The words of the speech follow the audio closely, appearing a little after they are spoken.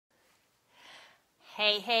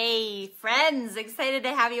Hey, friends, excited to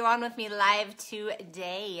have you on with me live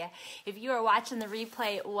today. If you are watching the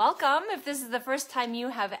replay, welcome. If this is the first time you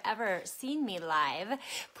have ever seen me live,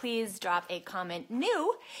 please drop a comment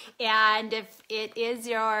new. And if it is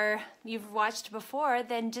you've watched before,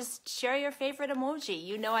 then just share your favorite emoji.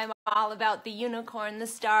 You know I'm all about the unicorn, the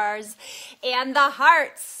stars, and the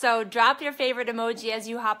hearts. So drop your favorite emoji as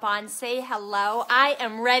you hop on. Say hello. I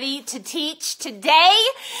am ready to teach today.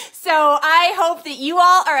 So I hope that you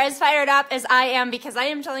all are as fired up as I am, because I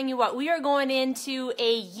am telling you what, we are going into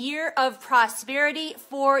a year of prosperity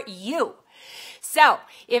for you. So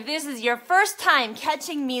if this is your first time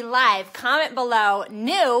catching me live, comment below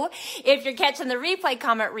new. If you're catching the replay,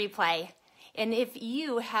 comment replay. And if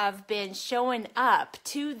you have been showing up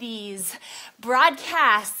to these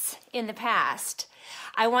broadcasts in the past,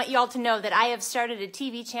 I want you all to know that I have started a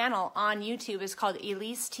TV channel on YouTube. It's called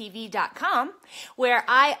elisetv.com, where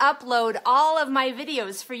I upload all of my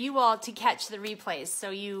videos for you all to catch the replays, so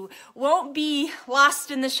you won't be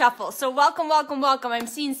lost in the shuffle. So welcome, welcome, welcome. I'm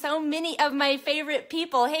seeing so many of my favorite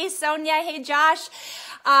people. Hey, Sonia. Hey, Josh.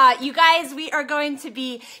 You guys, we are going to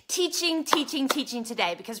be teaching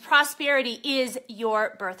today, because prosperity is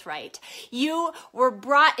your birthright. You were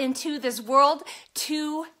brought into this world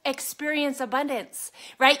to experience abundance,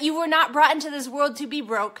 right? You were not brought into this world to be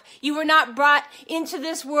broke. You were not brought into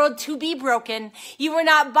this world to be broken. You were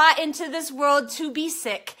not brought into this world to be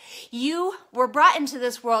sick. You were brought into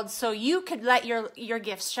this world so you could let your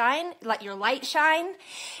gifts shine, let your light shine,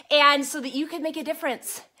 and so that you could make a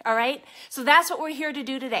difference. All right? So that's what we're here to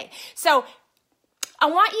do today. So I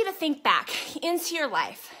want you to think back into your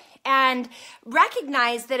life and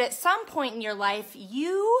recognize that at some point in your life,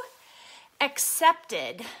 you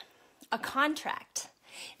accepted a contract.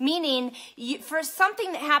 Meaning, for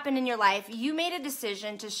something that happened in your life, you made a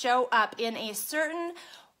decision to show up in a certain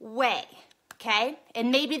way. Okay?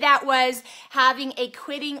 And maybe that was having a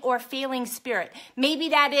quitting or failing spirit. Maybe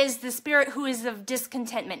that is the spirit who is of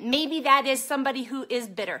discontentment. Maybe that is somebody who is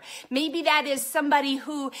bitter. Maybe that is somebody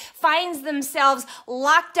who finds themselves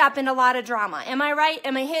locked up in a lot of drama. Am I right?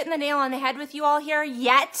 Am I hitting the nail on the head with you all here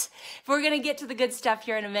yet? We're going to get to the good stuff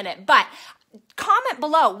here in a minute. But comment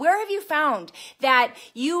below, where have you found that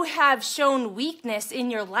you have shown weakness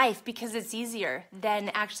in your life because it's easier than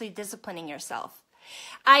actually disciplining yourself?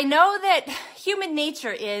 I know that human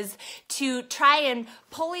nature is to try and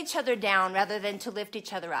pull each other down rather than to lift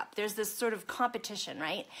each other up. There's this sort of competition,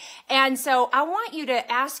 right? And so I want you to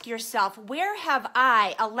ask yourself, where have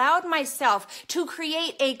I allowed myself to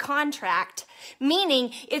create a contract?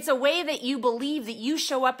 Meaning it's a way that you believe that you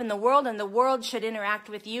show up in the world and the world should interact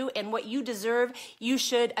with you, and what you deserve, you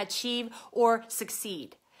should achieve or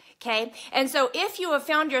succeed. Okay? And so if you have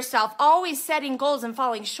found yourself always setting goals and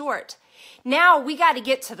falling short, now we got to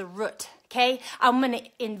get to the root, okay? I'm going to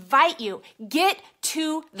invite you, get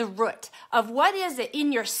to the root of what is it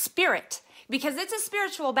in your spirit, because it's a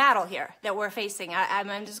spiritual battle here that we're facing.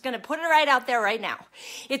 I'm just going to put it right out there right now.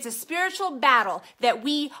 It's a spiritual battle that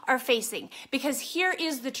we are facing, because here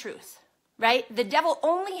is the truth, right? The devil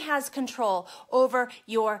only has control over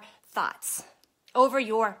your thoughts, over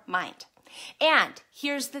your mind. And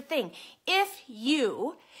here's the thing. If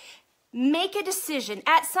you make a decision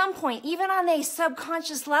at some point, even on a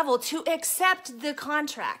subconscious level, to accept the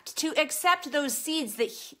contract, to accept those seeds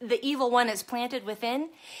that the evil one has planted within,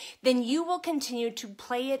 then you will continue to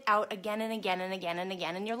play it out again and again and again and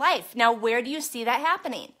again in your life. Now, where do you see that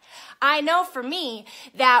happening? I know for me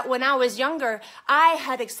that when I was younger, I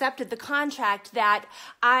had accepted the contract that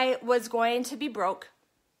I was going to be broke,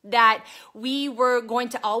 that we were going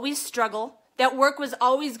to always struggle, that work was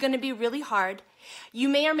always going to be really hard. You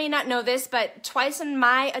may or may not know this, but twice in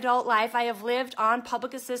my adult life, I have lived on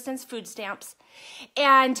public assistance food stamps,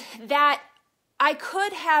 and that I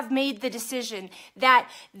could have made the decision that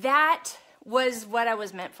that was what I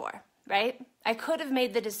was meant for, right? I could have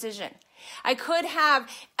made the decision. I could have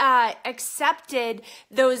accepted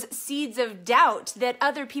those seeds of doubt that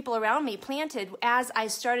other people around me planted as I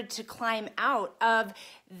started to climb out of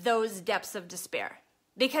those depths of despair.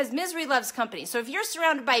 Because misery loves company. So if you're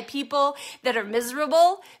surrounded by people that are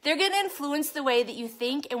miserable, they're going to influence the way that you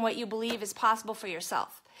think and what you believe is possible for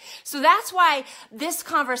yourself. So that's why this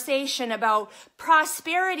conversation about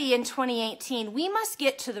prosperity in 2018, we must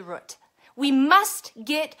get to the root. We must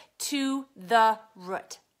get to the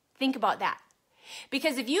root. Think about that.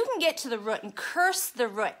 Because if you can get to the root and curse the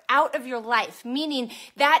root out of your life, meaning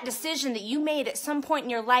that decision that you made at some point in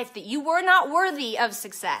your life that you were not worthy of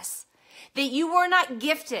success, that you were not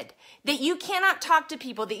gifted, that you cannot talk to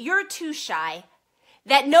people, that you're too shy,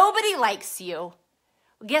 that nobody likes you,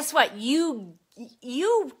 guess what? You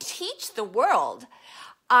you teach the world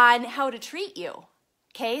on how to treat you.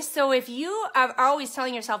 Okay, so if you are always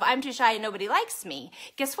telling yourself, I'm too shy and nobody likes me,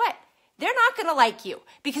 guess what? They're not going to like you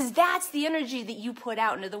because that's the energy that you put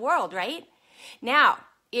out into the world, right? Now,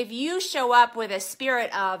 if you show up with a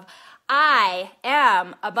spirit of, I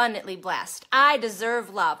am abundantly blessed, I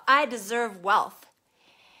deserve love, I deserve wealth,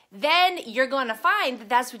 then you're going to find that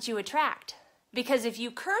that's what you attract. Because if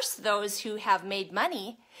you curse those who have made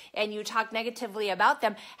money and you talk negatively about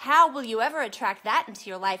them, how will you ever attract that into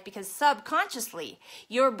your life? Because subconsciously,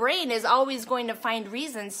 your brain is always going to find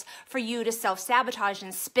reasons for you to self-sabotage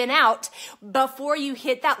and spin out before you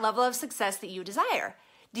hit that level of success that you desire.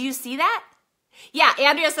 Do you see that? Yeah,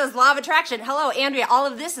 Andrea says law of attraction. Hello, Andrea. All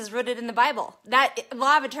of this is rooted in the Bible. That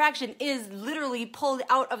law of attraction is literally pulled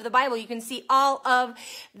out of the Bible. You can see all of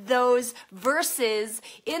those verses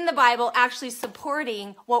in the Bible actually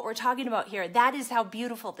supporting what we're talking about here. That is how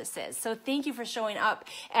beautiful this is. So thank you for showing up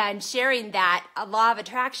and sharing that law of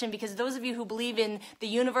attraction, because those of you who believe in the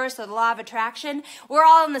universe or the law of attraction, we're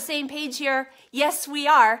all on the same page here. Yes, we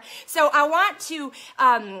are. So I want to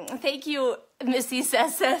thank you. Missy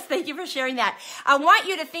says, thank you for sharing that. I want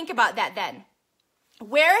you to think about that then.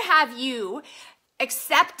 Where have you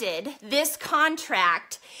accepted this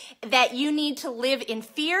contract that you need to live in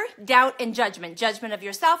fear, doubt, and judgment? Judgment of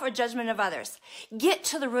yourself or judgment of others. Get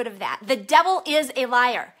to the root of that. The devil is a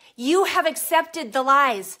liar. You have accepted the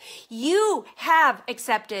lies. You have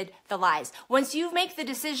accepted the lies. Once you make the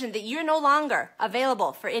decision that you're no longer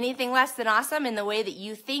available for anything less than awesome in the way that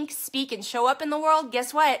you think, speak, and show up in the world,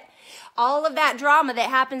 guess what? All of that drama that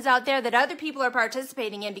happens out there that other people are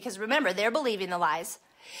participating in, because remember, they're believing the lies,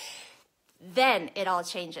 then it all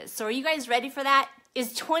changes. So are you guys ready for that?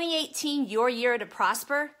 Is 2018 your year to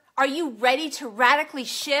prosper? Are you ready to radically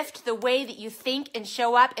shift the way that you think and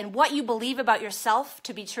show up and what you believe about yourself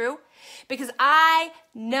to be true? Because I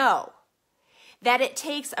know that it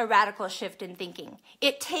takes a radical shift in thinking.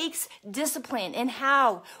 It takes discipline in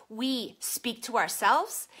how we speak to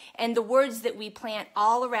ourselves and the words that we plant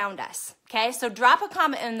all around us. Okay, so drop a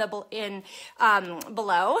comment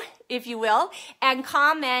below, if you will, and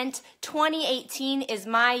comment, 2018 is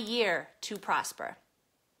my year to prosper.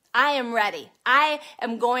 I am ready. I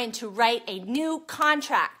am going to write a new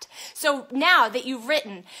contract. So now that you've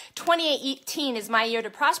written 2018 is my year to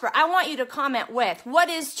prosper, I want you to comment with what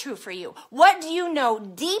is true for you. What do you know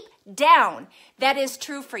deep down that is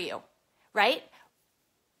true for you, right?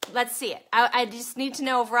 Let's see it. I just need to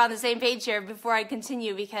know if we're on the same page here before I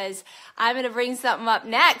continue, because I'm going to bring something up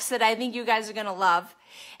next that I think you guys are going to love.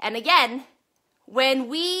 And again, when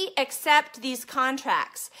we accept these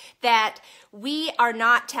contracts that we are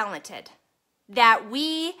not talented, that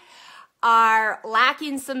we are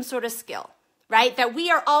lacking some sort of skill, right? That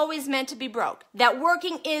we are always meant to be broke, that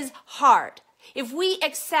working is hard. If we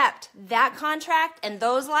accept that contract and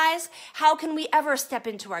those lies, how can we ever step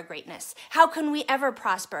into our greatness? How can we ever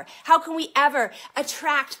prosper? How can we ever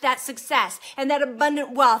attract that success and that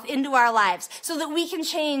abundant wealth into our lives so that we can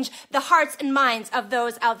change the hearts and minds of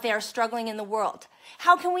those out there struggling in the world?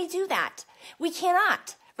 How can we do that? We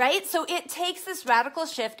cannot. Right? So it takes this radical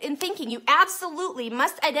shift in thinking. You absolutely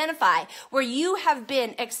must identify where you have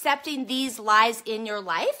been accepting these lies in your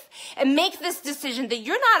life and make this decision that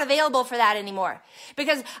you're not available for that anymore.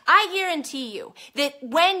 Because I guarantee you that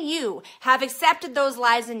when you have accepted those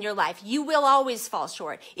lies in your life, you will always fall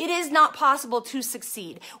short. It is not possible to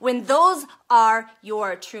succeed when those are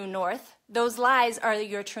your true north. Those lies are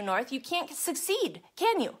your true north. You can't succeed,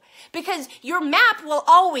 can you? Because your map will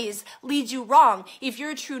always lead you wrong if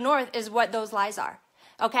your true north is what those lies are.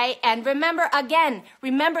 Okay? And remember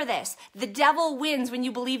this. The devil wins when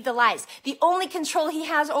you believe the lies. The only control he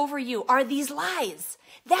has over you are these lies.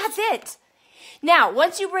 That's it. Now,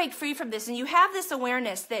 once you break free from this and you have this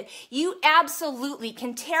awareness that you absolutely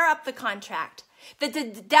can tear up the contract, that the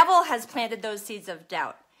devil has planted those seeds of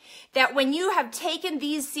doubt, that when you have taken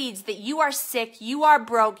these seeds that you are sick, you are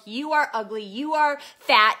broke, you are ugly, you are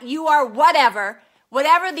fat, you are whatever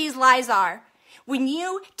these lies are, when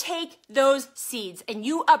you take those seeds and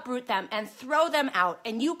you uproot them and throw them out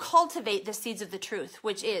and you cultivate the seeds of the truth,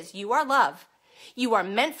 which is you are love, you are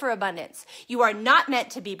meant for abundance, you are not meant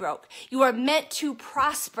to be broke, you are meant to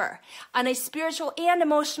prosper on a spiritual and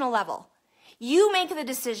emotional level. You make the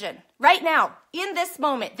decision right now, in this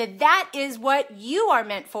moment, that that is what you are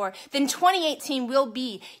meant for, then 2018 will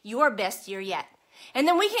be your best year yet. And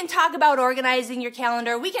then we can talk about organizing your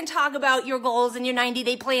calendar. We can talk about your goals and your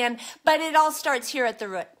 90-day plan, but it all starts here at the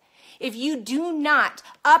root. If you do not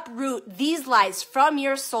uproot these lies from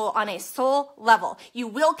your soul on a soul level, you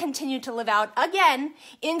will continue to live out again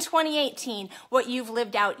in 2018 what you've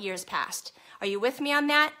lived out years past. Are you with me on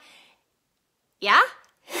that? Yeah?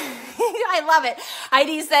 I love it.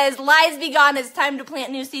 Heidi says, lies be gone. It's time to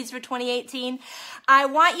plant new seeds for 2018. I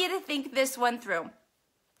want you to think this one through.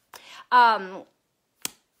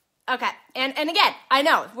 Okay, and again, I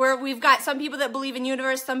know we've got some people that believe in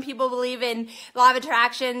universe, some people believe in law of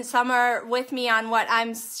attraction, some are with me on what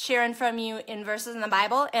I'm sharing from you in verses in the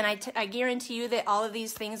Bible, and I guarantee you that all of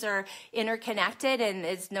these things are interconnected, and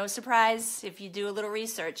it's no surprise if you do a little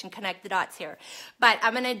research and connect the dots here. But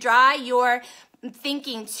I'm going to draw your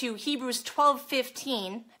thinking to Hebrews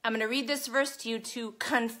 12:15. I'm going to read this verse to you to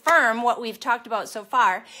confirm what we've talked about so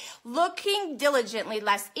far. Looking diligently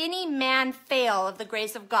lest any man fail of the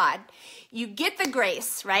grace of God. You get the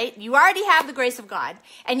grace, right? You already have the grace of God,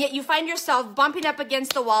 and yet you find yourself bumping up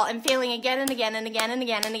against the wall and failing again and again and again and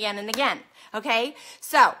again and again and again. Okay?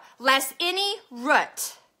 So, lest any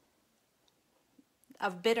root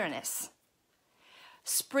of bitterness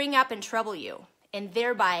spring up and trouble you and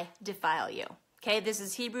thereby defile you. Okay, this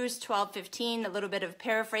is Hebrews 12:15, a little bit of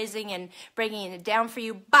paraphrasing and breaking it down for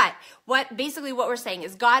you. But basically what we're saying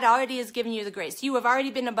is God already has given you the grace. You have already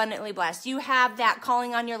been abundantly blessed. You have that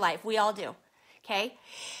calling on your life. We all do. Okay?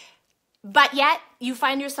 But yet you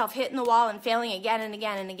find yourself hitting the wall and failing again and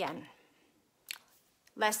again and again.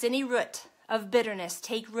 Lest any root of bitterness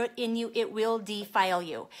take root in you, it will defile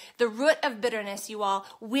you. The root of bitterness, you all,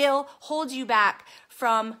 will hold you back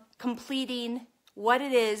from completing what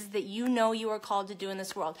it is that you know you are called to do in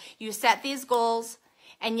this world. You set these goals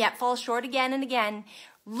and yet fall short again and again.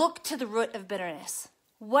 Look to the root of bitterness.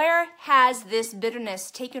 Where has this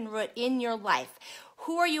bitterness taken root in your life?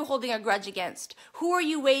 Who are you holding a grudge against? Who are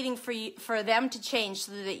you waiting for them to change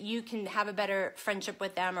so that you can have a better friendship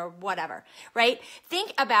with them or whatever, right?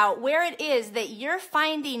 Think about where it is that you're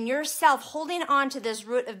finding yourself holding on to this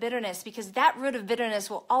root of bitterness, because that root of bitterness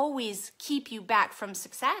will always keep you back from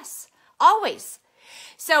success. Always.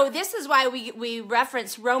 So this is why we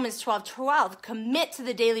reference Romans 12:12, commit to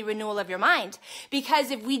the daily renewal of your mind.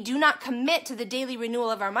 Because if we do not commit to the daily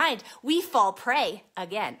renewal of our mind, we fall prey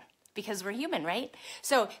again, because we're human, right?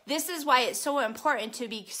 So this is why it's so important to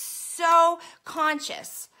be so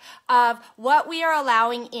conscious of what we are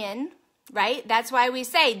allowing in, right? That's why we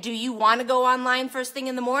say, do you want to go online first thing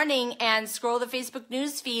in the morning and scroll the Facebook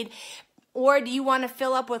news feed, or do you want to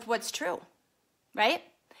fill up with what's true, right?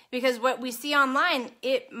 Because what we see online,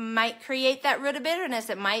 it might create that root of bitterness.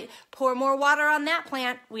 It might pour more water on that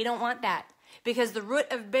plant. We don't want that, because the root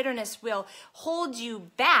of bitterness will hold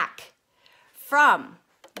you back from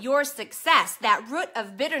your success. That root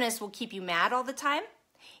of bitterness will keep you mad all the time,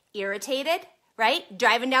 irritated, right?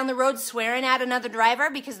 Driving down the road swearing at another driver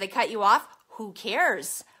because they cut you off. Who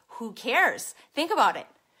cares? Who cares? Think about it.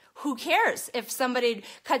 Who cares if somebody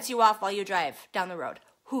cuts you off while you drive down the road?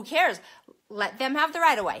 Who cares? Let them have the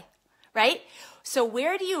right of way, right? So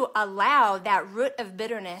where do you allow that root of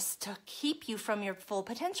bitterness to keep you from your full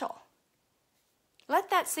potential? Let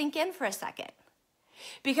that sink in for a second.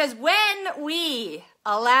 Because when we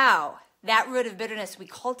allow that root of bitterness, we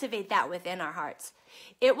cultivate that within our hearts,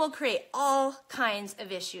 it will create all kinds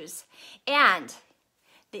of issues. And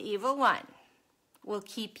the evil one will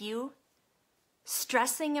keep you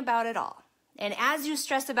stressing about it all. And as you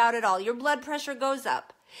stress about it all, your blood pressure goes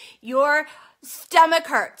up. Your stomach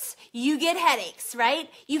hurts. You get headaches, right?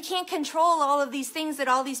 You can't control all of these things that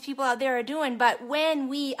all these people out there are doing. But when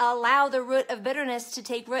we allow the root of bitterness to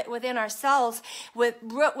take root within ourselves,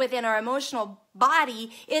 root within our emotional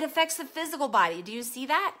body, it affects the physical body. Do you see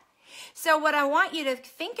that? So what I want you to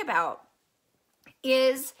think about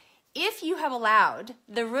is, if you have allowed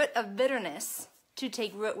the root of bitterness to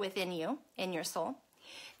take root within you, in your soul,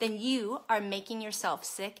 then you are making yourself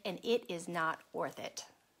sick, and it is not worth it.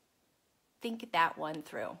 Think that one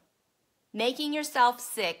through. Making yourself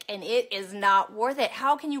sick, and it is not worth it.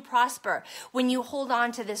 How can you prosper when you hold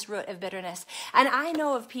on to this root of bitterness? And I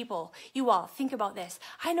know of people, you all, think about this.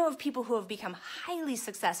 I know of people who have become highly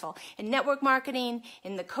successful in network marketing,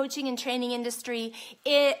 in the coaching and training industry,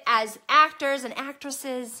 as actors and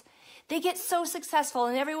actresses. They get so successful,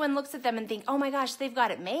 and everyone looks at them and think, oh my gosh, they've got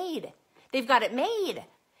it made. They've got it made.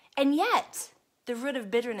 And yet, the root of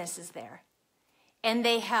bitterness is there. And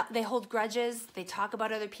they hold grudges. They talk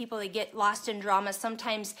about other people. They get lost in drama.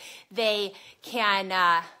 Sometimes they can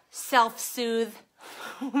self-soothe.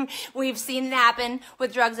 We've seen it happen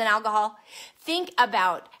with drugs and alcohol. Think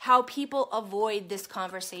about how people avoid this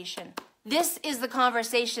conversation. This is the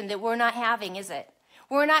conversation that we're not having, is it?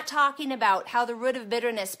 We're not talking about how the root of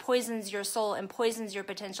bitterness poisons your soul and poisons your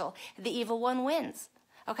potential. The evil one wins.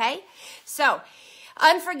 Okay? So,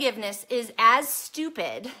 unforgiveness is as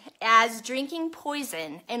stupid as drinking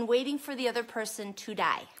poison and waiting for the other person to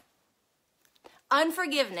die.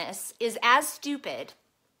 unforgiveness is as stupid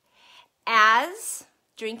as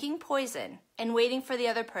drinking poison and waiting for the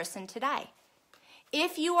other person to die.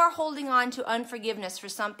 If you are holding on to unforgiveness for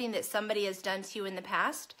something that somebody has done to you in the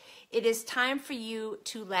past, it is time for you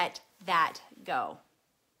to let that go.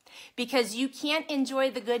 Because you can't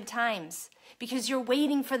enjoy the good times because you're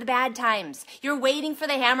waiting for the bad times. You're waiting for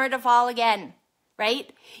the hammer to fall again,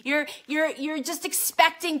 right? You're just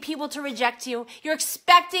expecting people to reject you. You're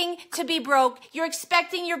expecting to be broke. You're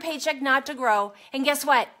expecting your paycheck not to grow. And guess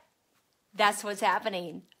what? That's what's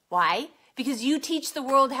happening. Why? Because you teach the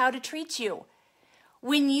world how to treat you.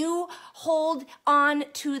 When you hold on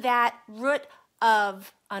to that root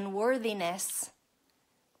of unworthiness,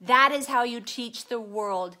 that is how you teach the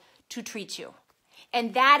world to treat you.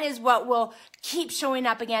 And that is what will keep showing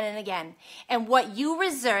up again and again. And what you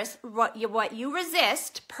resist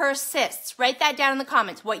persists. Write that down in the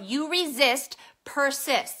comments. What you resist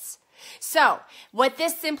persists. So what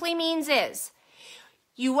this simply means is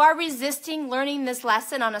you are resisting learning this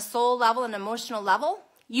lesson on a soul level and emotional level.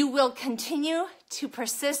 You will continue to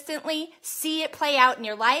persistently see it play out in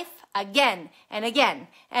your life again and again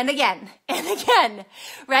and again and again,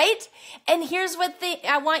 right? And here's what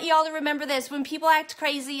I want you all to remember this. When people act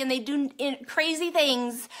crazy and they do crazy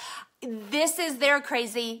things, this is their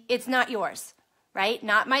crazy. It's not yours, right?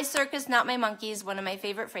 Not my circus, not my monkeys, one of my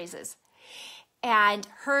favorite phrases. And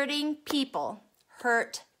hurting people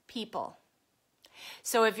hurt people.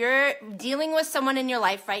 So if you're dealing with someone in your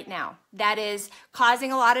life right now that is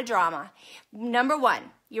causing a lot of drama, number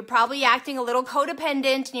one, you're probably acting a little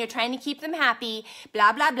codependent and you're trying to keep them happy,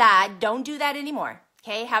 blah, blah, blah. Don't do that anymore,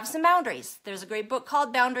 okay? Have some boundaries. There's a great book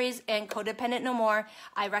called Boundaries and Codependent No More.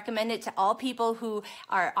 I recommend it to all people who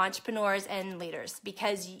are entrepreneurs and leaders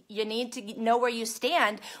because you need to know where you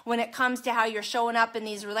stand when it comes to how you're showing up in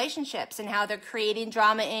these relationships and how they're creating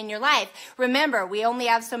drama in your life. Remember, we only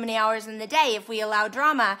have so many hours in the day. If we allow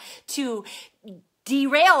drama to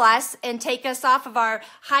derail us and take us off of our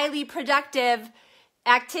highly productive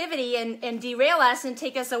activity and derail us and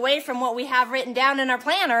take us away from what we have written down in our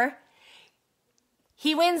planner,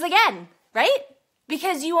 he wins again, right?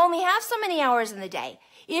 Because you only have so many hours in the day.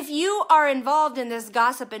 If you are involved in this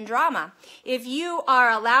gossip and drama, if you are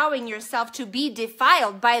allowing yourself to be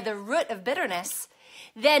defiled by the root of bitterness,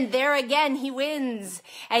 then there again he wins.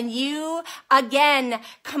 And you again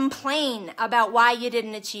complain about why you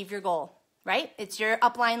didn't achieve your goal, right? It's your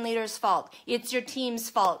upline leader's fault. It's your team's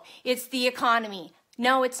fault. It's the economy.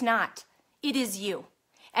 No, it's not. It is you.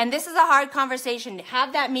 And this is a hard conversation.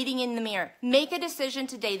 Have that meeting in the mirror. Make a decision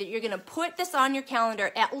today that you're going to put this on your calendar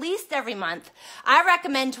at least every month. I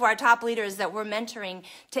recommend to our top leaders that we're mentoring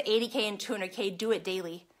to 80K and 200K, do it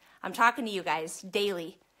daily. I'm talking to you guys,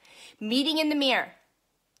 daily. Meeting in the mirror.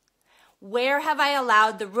 Where have I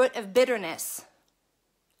allowed the root of bitterness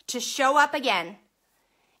to show up again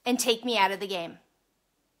and take me out of the game?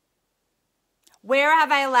 Where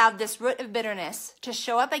have I allowed this root of bitterness to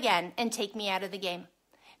show up again and take me out of the game?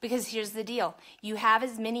 Because here's the deal. You have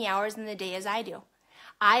as many hours in the day as I do.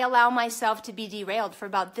 I allow myself to be derailed for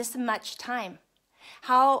about this much time.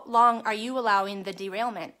 How long are you allowing the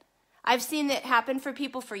derailment? I've seen it happen for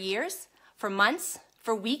people for years, for months,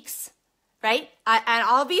 for weeks, right? And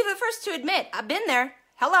I'll be the first to admit, I've been there.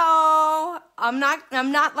 Hello. I'm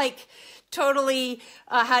not like totally,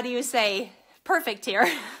 how do you say, perfect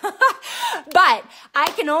here. But I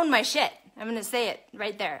can own my shit. I'm going to say it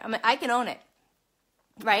right there. I can own it.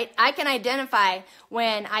 Right? I can identify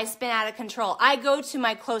when I spin out of control. I go to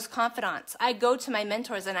my close confidants. I go to my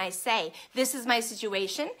mentors and I say, this is my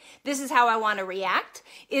situation. This is how I want to react.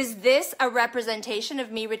 Is this a representation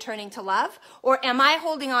of me returning to love? Or am I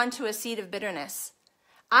holding on to a seed of bitterness?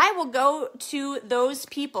 I will go to those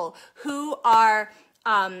people who are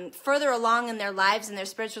further along in their lives and their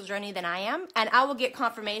spiritual journey than I am, and I will get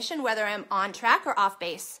confirmation whether I'm on track or off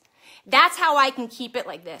base. That's how I can keep it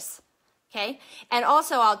like this. Okay? And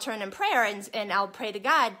also I'll turn in prayer and I'll pray to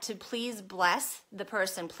God to please bless the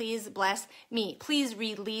person. Please bless me. Please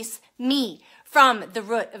release me from the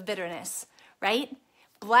root of bitterness, right?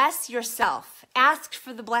 Bless yourself. Ask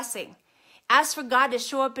for the blessing. Ask for God to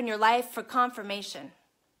show up in your life for confirmation.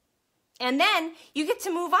 And then you get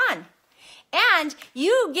to move on. And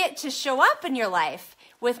you get to show up in your life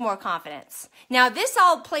with more confidence. Now, this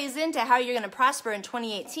all plays into how you're going to prosper in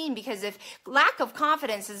 2018, because if lack of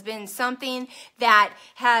confidence has been something that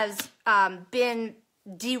has been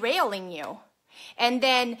derailing you, and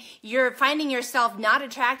then you're finding yourself not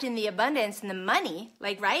attracting the abundance and the money,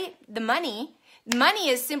 like, right? The money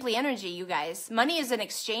is simply energy, you guys. Money is an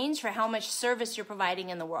exchange for how much service you're providing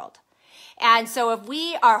in the world. And so if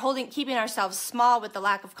we are keeping ourselves small with the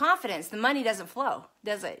lack of confidence, the money doesn't flow,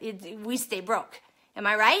 does it? We stay broke. Am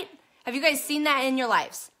I right? Have you guys seen that in your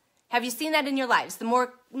lives? Have you seen that in your lives? The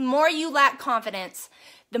more you lack confidence,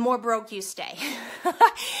 the more broke you stay.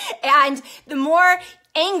 And the more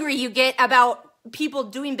angry you get about people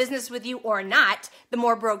doing business with you or not, the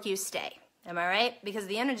more broke you stay. Am I right? Because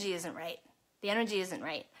the energy isn't right. The energy isn't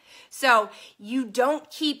right. So you don't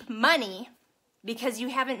keep money because you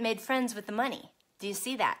haven't made friends with the money. Do you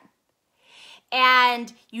see that?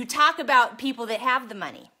 And you talk about people that have the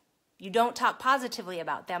money. You don't talk positively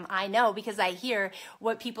about them. I know, because I hear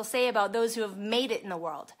what people say about those who have made it in the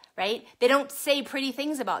world, right? They don't say pretty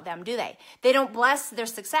things about them, do they? They don't bless their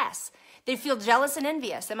success. They feel jealous and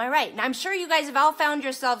envious. Am I right? And I'm sure you guys have all found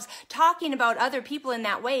yourselves talking about other people in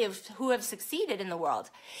that way who have succeeded in the world.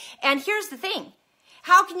 And here's the thing.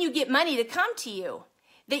 How can you get money to come to you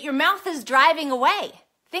that your mouth is driving away?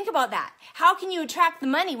 Think about that. How can you attract the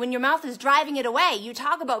money when your mouth is driving it away? You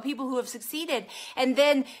talk about people who have succeeded, and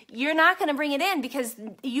then you're not going to bring it in because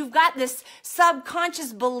you've got this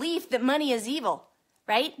subconscious belief that money is evil,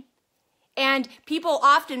 right? And people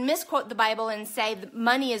often misquote the Bible and say that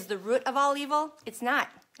money is the root of all evil. It's not.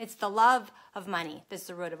 It's the love of money that's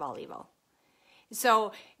the root of all evil.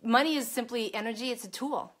 So money is simply energy. It's a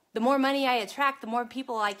tool. The more money I attract, the more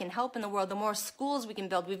people I can help in the world, the more schools we can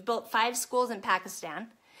build. We've built 5 schools in Pakistan.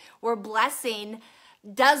 We're blessing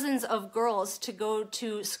dozens of girls to go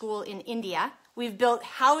to school in India. We've built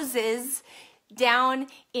houses down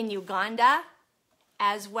in Uganda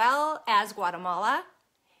as well as Guatemala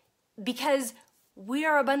because we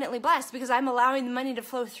are abundantly blessed, because I'm allowing the money to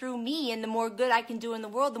flow through me, and the more good I can do in the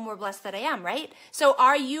world, the more blessed that I am, right? So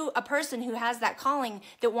are you a person who has that calling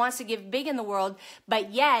that wants to give big in the world,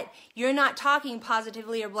 but yet you're not talking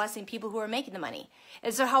positively or blessing people who are making the money?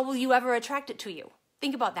 And so how will you ever attract it to you?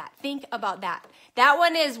 Think about that. Think about that. That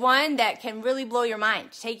one is one that can really blow your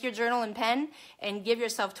mind. Take your journal and pen and give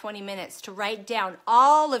yourself 20 minutes to write down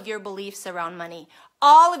all of your beliefs around money.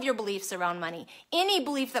 All of your beliefs around money. Any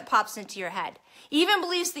belief that pops into your head. Even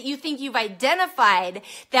beliefs that you think you've identified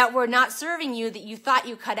that were not serving you, that you thought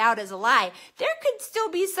you cut out as a lie. There could still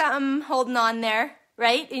be something holding on there,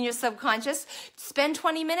 right, in your subconscious. Spend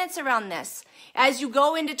 20 minutes around this. As you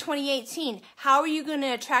go into 2018, how are you going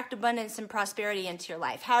to attract abundance and prosperity into your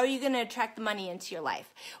life? How are you going to attract the money into your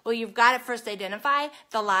life? Well, you've got to first identify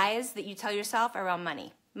the lies that you tell yourself around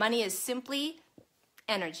money. Money is simply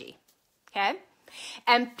energy, okay?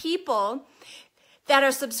 And people that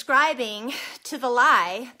are subscribing to the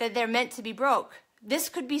lie that they're meant to be broke, this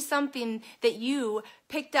could be something that you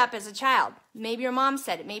picked up as a child. Maybe your mom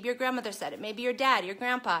said it. Maybe your grandmother said it. Maybe your dad, your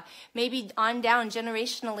grandpa. Maybe on down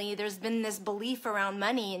generationally, there's been this belief around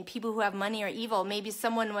money, and people who have money are evil. Maybe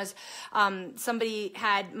somebody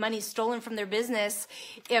had money stolen from their business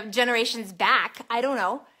generations back. I don't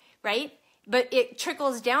know, right? But it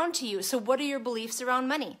trickles down to you. So what are your beliefs around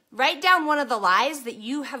money? Write down one of the lies that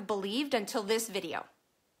you have believed until this video.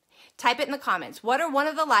 Type it in the comments. What are one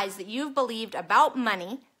of the lies that you've believed about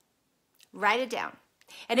money? Write it down.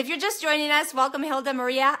 And if you're just joining us, welcome, Hilda,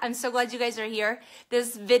 Maria. I'm so glad you guys are here.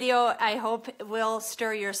 This video, I hope, will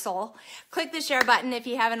stir your soul. Click the share button if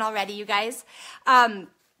you haven't already, you guys.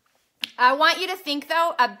 I want you to think,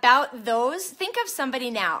 though, about those. Think of somebody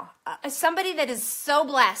now, somebody that is so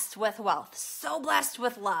blessed with wealth, so blessed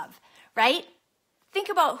with love, right? Think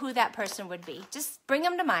about who that person would be. Just bring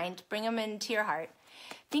them to mind, bring them into your heart.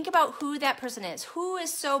 Think about who that person is. Who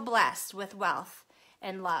is so blessed with wealth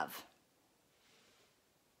and love?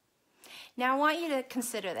 Now, I want you to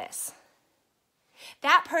consider this.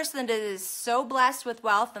 That person that is so blessed with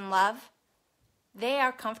wealth and love, they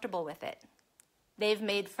are comfortable with it. They've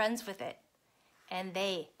made friends with it, and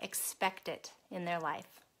they expect it in their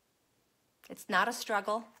life. It's not a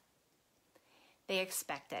struggle. They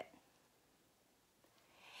expect it.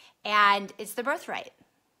 And it's the birthright,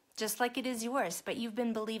 just like it is yours, but you've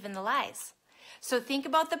been believing the lies. So think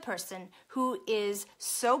about the person who is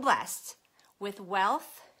so blessed with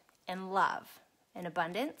wealth and love and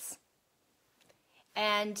abundance,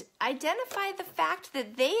 and identify the fact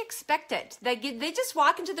that they expect it. They just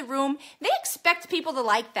walk into the room, they expect people to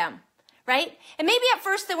like them, right? And maybe at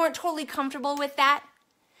first they weren't totally comfortable with that,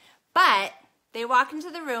 but they walk into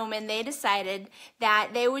the room and they decided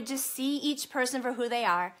that they would just see each person for who they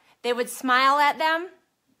are. They would smile at them.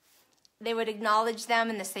 They would acknowledge them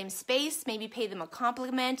in the same space, maybe pay them a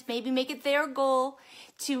compliment, maybe make it their goal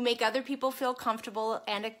to make other people feel comfortable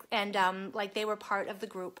and like they were part of the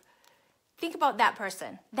group. Think about that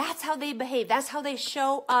person. That's how they behave. That's how they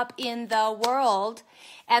show up in the world.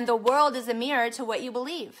 And the world is a mirror to what you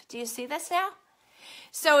believe. Do you see this now?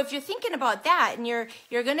 So if you're thinking about that, and you're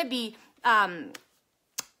going to be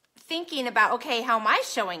thinking about, okay, how am I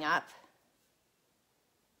showing up?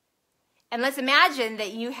 And let's imagine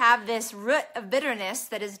that you have this root of bitterness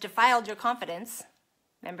that has defiled your confidence.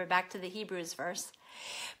 Remember back to the Hebrews verse.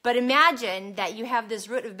 But imagine that you have this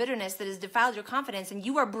root of bitterness that has defiled your confidence, and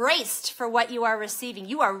you are braced for what you are receiving.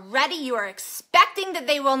 You are ready. You are expecting that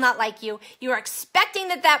they will not like you. You are expecting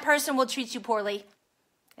that that person will treat you poorly.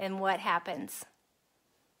 And what happens?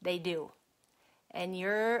 They do. And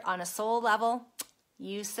you're on a soul level.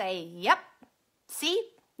 You say, yep, see,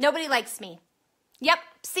 nobody likes me. Yep,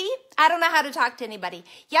 see, I don't know how to talk to anybody.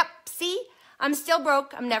 Yep, see, I'm still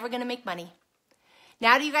broke. I'm never going to make money.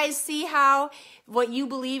 Now do you guys see how what you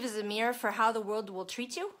believe is a mirror for how the world will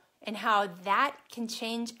treat you? And how that can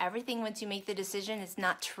change everything once you make the decision it's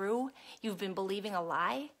not true. You've been believing a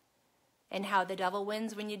lie. And how the devil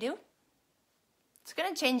wins when you do. It's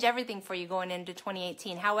going to change everything for you going into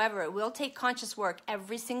 2018. However, it will take conscious work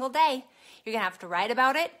every single day. You're going to have to write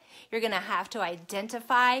about it. You're going to have to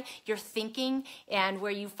identify your thinking and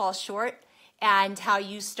where you fall short and how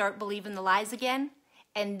you start believing the lies again.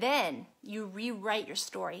 And then you rewrite your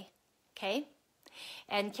story, okay?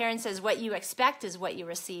 And Karen says, what you expect is what you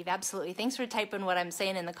receive. Absolutely. Thanks for typing what I'm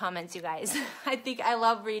saying in the comments, you guys. I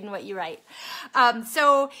love reading what you write.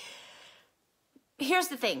 So here's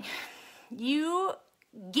the thing. You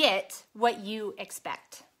get what you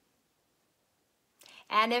expect.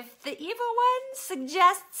 And if the evil one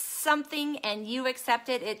suggests something and you accept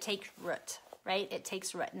it, it takes root, right? It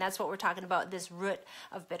takes root. And that's what we're talking about, this root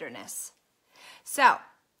of bitterness. So,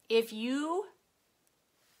 if you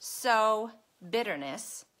sow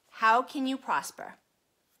bitterness, how can you prosper?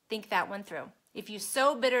 Think that one through. If you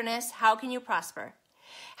sow bitterness, how can you prosper?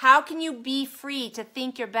 How can you be free to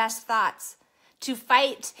think your best thoughts, to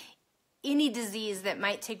fight any disease that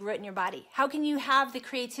might take root in your body? How can you have the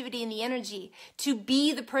creativity and the energy to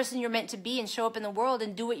be the person you're meant to be and show up in the world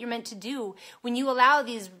and do what you're meant to do when you allow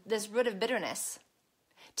this root of bitterness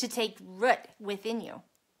to take root within you?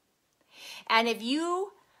 And if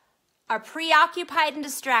you are preoccupied and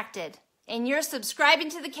distracted and you're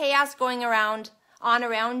subscribing to the chaos going around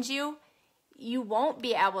you, you won't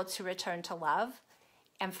be able to return to love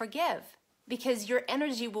and forgive because your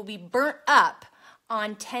energy will be burnt up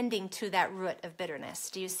on tending to that root of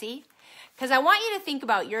bitterness. Do you see? Because I want you to think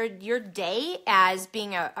about your day as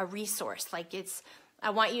being a resource. I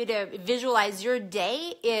want you to visualize your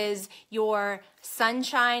day is your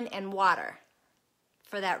sunshine and water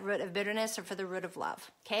for that root of bitterness or for the root of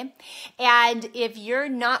love, okay? And if you're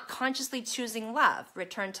not consciously choosing love,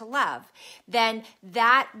 return to love, then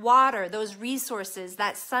that water, those resources,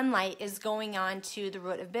 that sunlight is going on to the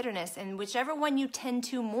root of bitterness. And whichever one you tend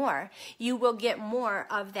to more, you will get more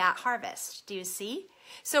of that harvest. Do you see?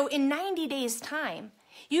 So in 90 days' time,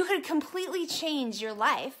 you could completely change your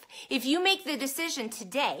life if you make the decision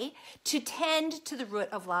today to tend to the root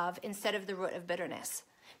of love instead of the root of bitterness.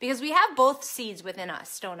 Because we have both seeds within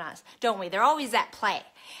us, don't we? They're always at play.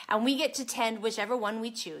 And we get to tend whichever one we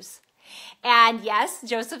choose. And yes,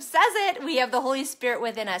 Joseph says it, we have the Holy Spirit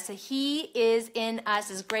within us. So he is in us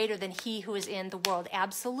is greater than he who is in the world.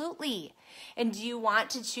 Absolutely. And do you want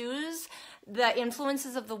to choose the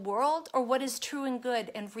influences of the world or what is true and good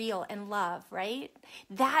and real and love, right?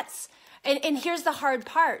 And here's the hard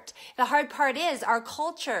part. The hard part is our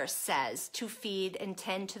culture says to feed and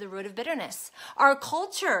tend to the root of bitterness. Our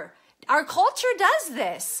culture does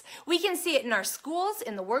this. We can see it in our schools,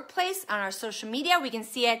 in the workplace, on our social media. We can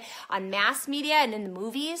see it on mass media and in the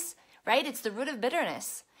movies, right? It's the root of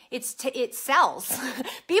bitterness. It sells.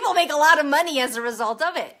 People make a lot of money as a result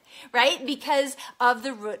of it, right? Because of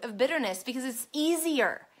the root of bitterness, because it's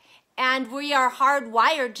easier. And we are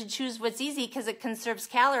hardwired to choose what's easy because it conserves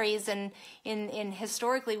calories. And in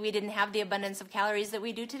historically, we didn't have the abundance of calories that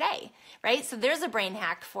we do today, right? So there's a brain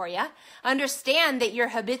hack for you. Understand that your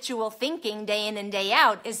habitual thinking day in and day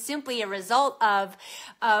out is simply a result of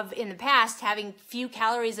in the past having few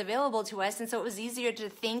calories available to us. And so it was easier to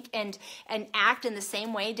think and act in the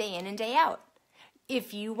same way day in and day out.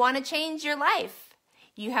 If you want to change your life,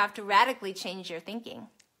 you have to radically change your thinking.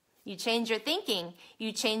 You change your thinking,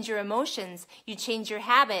 you change your emotions, you change your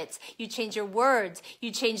habits, you change your words,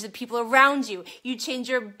 you change the people around you, you change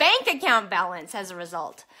your bank account balance as a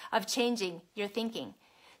result of changing your thinking.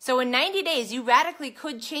 So in 90 days, you radically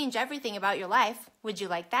could change everything about your life. Would you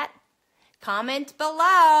like that? Comment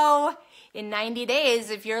below. In 90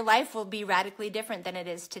 days, if your life will be radically different than it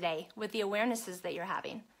is today with the awarenesses that you're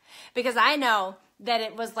having. Because I know that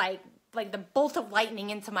it was like the bolt of lightning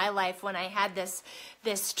into my life when I had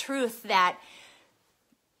this truth that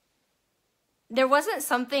there wasn't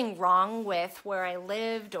something wrong with where I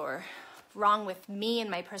lived or wrong with me and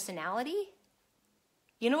my personality.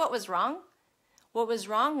 You know what was wrong? What was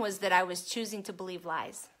wrong was that I was choosing to believe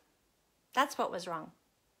lies. That's what was wrong.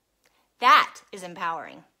 That is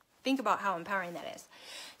empowering. Think about how empowering that is.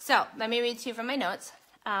 So let me read to you from my notes.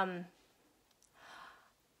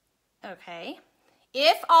 Okay.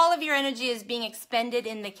 If all of your energy is being expended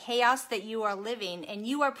in the chaos that you are living and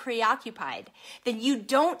you are preoccupied, then you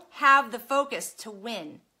don't have the focus to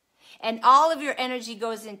win. And all of your energy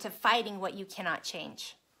goes into fighting what you cannot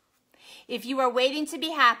change. If you are waiting to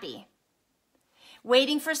be happy,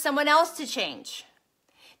 waiting for someone else to change,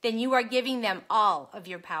 then you are giving them all of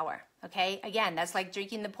your power. Okay? Again, that's like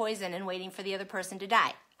drinking the poison and waiting for the other person to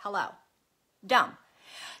die. Hello. Dumb.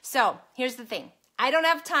 So here's the thing. I don't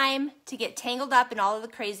have time to get tangled up in all of the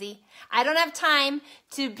crazy. I don't have time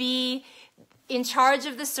to be in charge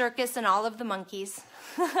of the circus and all of the monkeys.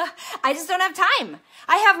 I just don't have time.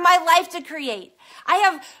 I have my life to create. I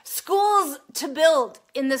have schools to build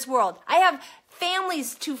in this world. I have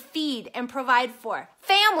families to feed and provide for.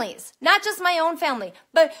 Families, not just my own family,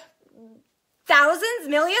 but thousands,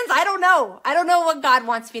 millions, I don't know. I don't know what God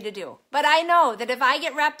wants me to do. But I know that if I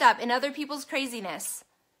get wrapped up in other people's craziness,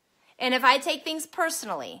 and if I take things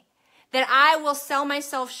personally, that I will sell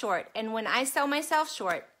myself short. And when I sell myself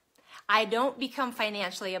short, I don't become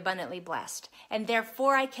financially abundantly blessed. And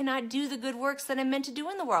therefore, I cannot do the good works that I'm meant to do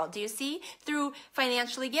in the world. Do you see? Through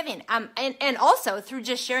financially giving. And also through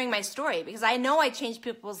just sharing my story. Because I know I change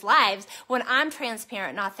people's lives when I'm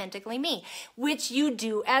transparent and authentically me. Which you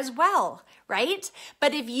do as well, right?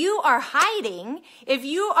 But if you are hiding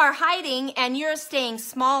and you're staying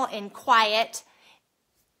small and quiet,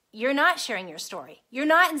 you're not sharing your story. You're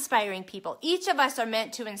not inspiring people. Each of us are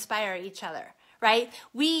meant to inspire each other, right?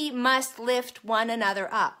 We must lift one another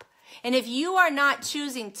up. And if you are not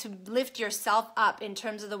choosing to lift yourself up in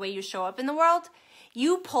terms of the way you show up in the world,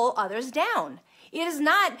 you pull others down. It is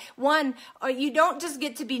not one, or you don't just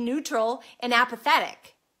get to be neutral and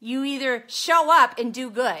apathetic. You either show up and do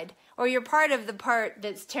good, or you're part of the part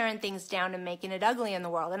that's tearing things down and making it ugly in the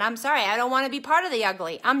world. And I'm sorry, I don't want to be part of the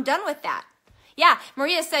ugly. I'm done with that. Yeah,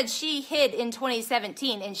 Maria said she hid in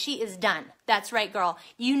 2017 and she is done. That's right, girl.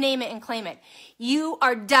 You name it and claim it. You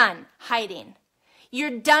are done hiding.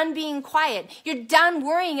 You're done being quiet. You're done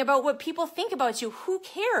worrying about what people think about you. Who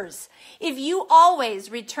cares? If you always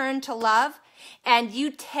return to love and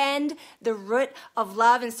you tend the root of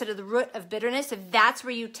love instead of the root of bitterness, if that's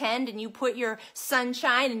where you tend and you put your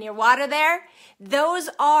sunshine and your water there, those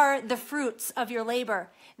are the fruits of your labor.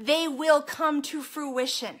 They will come to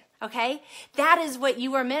fruition. Okay? That is what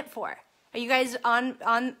you are meant for. Are you guys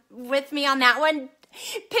on with me on that one?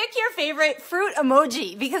 Pick your favorite fruit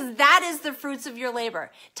emoji because that is the fruits of your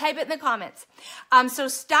labor. Type it in the comments. So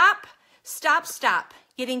stop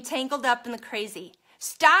getting tangled up in the crazy.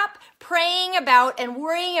 Stop praying about and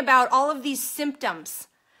worrying about all of these symptoms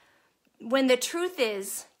when the truth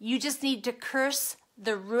is you just need to curse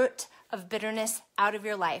the root of bitterness out of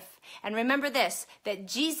your life. And remember this, that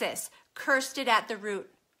Jesus cursed it at the root.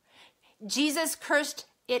 Jesus cursed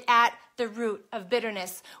it at the root of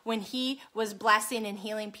bitterness when he was blessing and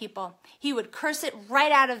healing people. He would curse it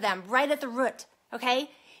right out of them, right at the root,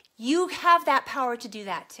 okay? You have that power to do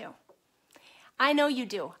that too. I know you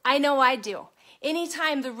do. I know I do.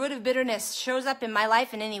 Anytime the root of bitterness shows up in my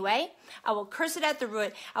life in any way, I will curse it at the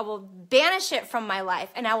root. I will banish it from my life,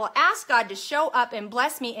 and I will ask God to show up and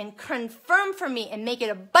bless me and confirm for me and make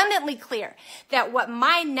it abundantly clear that what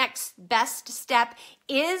my next best step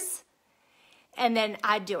is, and then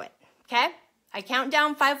I do it, okay? I count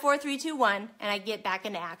down 5, 4, 3, 2, 1, and I get back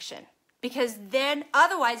into action. Because then,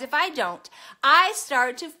 otherwise, if I don't, I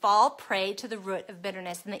start to fall prey to the root of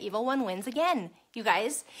bitterness, and the evil one wins again, you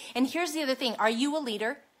guys. And here's the other thing. Are you a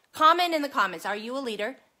leader? Comment in the comments. Are you a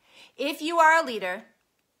leader? If you are a leader,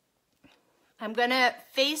 I'm going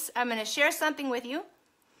to share something with you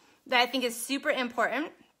that I think is super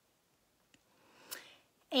important.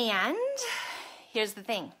 And here's the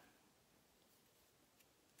thing.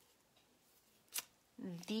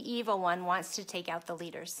 The evil one wants to take out the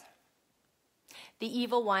leaders. The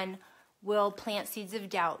evil one will plant seeds of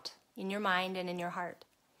doubt in your mind and in your heart.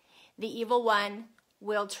 The evil one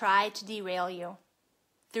will try to derail you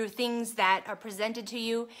through things that are presented to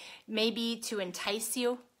you, maybe to entice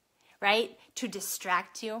you, right? To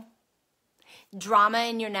distract you. Drama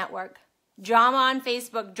in your network, drama on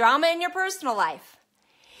Facebook, drama in your personal life.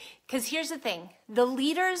 Because here's the thing, the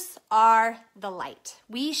leaders are the light.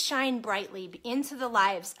 We shine brightly into the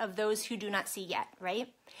lives of those who do not see yet, right?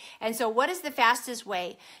 And so what is the fastest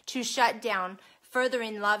way to shut down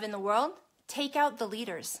furthering love in the world? Take out the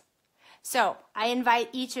leaders. So I invite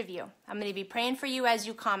each of you, I'm going to be praying for you as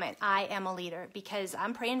you comment, I am a leader, because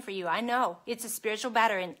I'm praying for you. I know it's a spiritual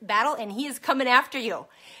battle and he is coming after you.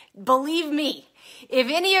 Believe me, if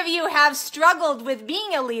any of you have struggled with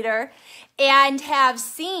being a leader and have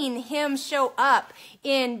seen him show up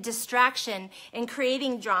in distraction and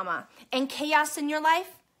creating drama and chaos in your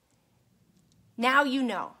life, now you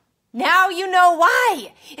know. Now you know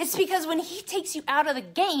why. It's because when he takes you out of the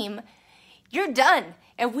game, you're done.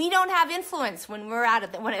 And we don't have influence when we're out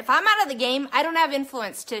of if I'm out of the game, I don't have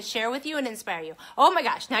influence to share with you and inspire you. Oh my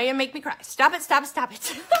gosh, now you're gonna make me cry. Stop it, stop it, stop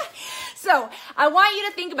it. So I want you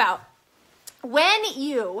to think about when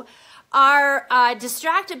you are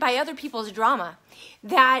distracted by other people's drama,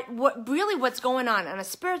 that what's going on a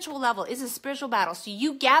spiritual level is a spiritual battle. So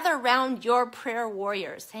you gather around your prayer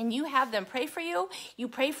warriors and you have them pray for you. You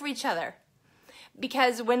pray for each other.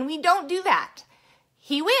 Because when we don't do that,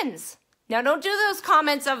 he wins. Now, don't do those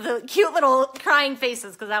comments of the cute little crying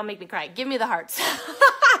faces because that'll make me cry. Give me the hearts.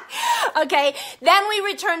 Okay, then we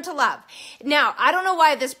return to love. Now, I don't know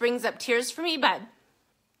why this brings up tears for me, but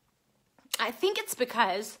I think it's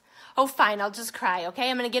because, oh, fine, I'll just cry, okay?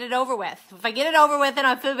 I'm going to get it over with. If I get it over with, then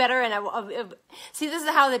I'll feel better. And see, this is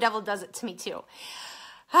how the devil does it to me, too.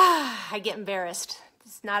 I get embarrassed.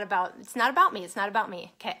 It's not about me. It's not about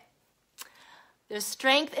me, okay? There's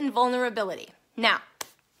strength and vulnerability. Now,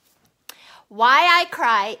 why I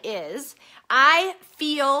cry is I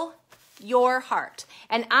feel your heart.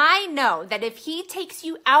 And I know that if he takes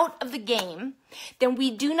you out of the game, then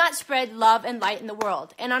we do not spread love and light in the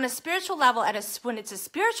world. And on a spiritual level, when it's a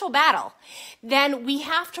spiritual battle, then we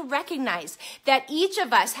have to recognize that each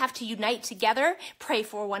of us have to unite together, pray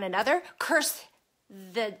for one another, curse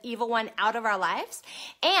the evil one out of our lives,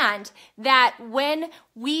 and that when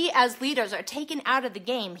we as leaders are taken out of the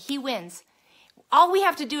game, he wins. All we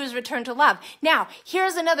have to do is return to love. Now,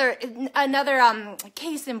 here's another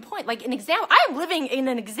case in point, like an example. I'm living in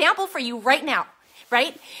an example for you right now,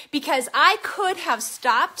 right? Because I could have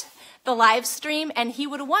stopped the live stream and he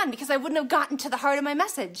would have won because I wouldn't have gotten to the heart of my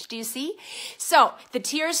message. Do you see? So the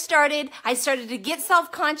tears started. I started to get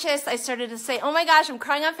self-conscious. I started to say, oh my gosh, I'm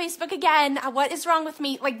crying on Facebook again. What is wrong with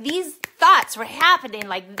me? Like these thoughts were happening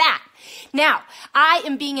like that. Now, I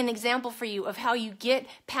am being an example for you of how you get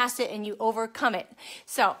past it and you overcome it.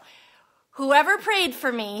 So whoever prayed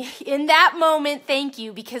for me in that moment, thank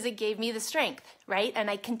you, because it gave me the strength, right? And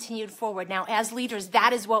I continued forward. Now, as leaders,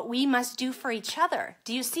 that is what we must do for each other.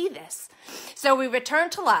 Do you see this? So we return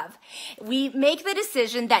to love. We make the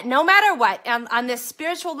decision that no matter what, on this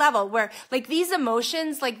spiritual level, where like these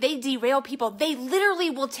emotions, like they derail people, they literally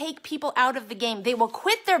will take people out of the game. They will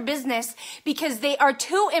quit their business because they are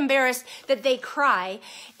too embarrassed that they cry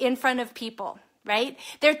in front of people, right?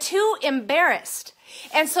 They're too embarrassed.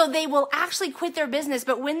 And so they will actually quit their business.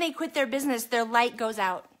 But when they quit their business, their light goes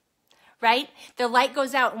out, right? Their light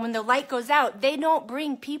goes out. And when the light goes out, they don't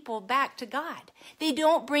bring people back to God. They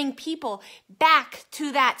don't bring people back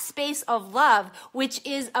to that space of love, which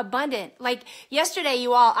is abundant. Like yesterday,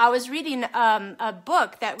 you all, I was reading a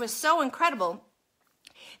book that was so incredible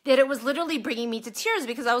that it was literally bringing me to tears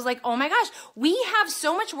because I was like, oh my gosh, we have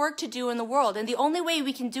so much work to do in the world. And the only way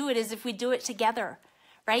we can do it is if we do it together.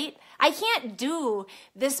 Right? I can't do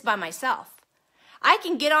this by myself. I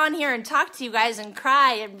can get on here and talk to you guys and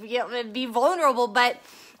cry and be vulnerable, but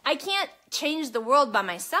I can't change the world by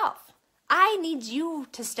myself. I need you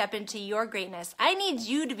to step into your greatness. I need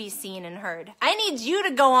you to be seen and heard. I need you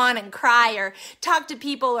to go on and cry or talk to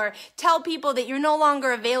people or tell people that you're no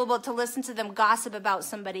longer available to listen to them gossip about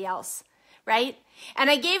somebody else. Right? And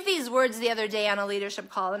I gave these words the other day on a leadership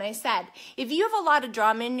call, and I said, if you have a lot of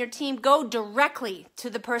drama in your team, go directly to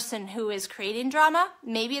the person who is creating drama.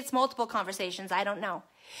 Maybe it's multiple conversations. I don't know.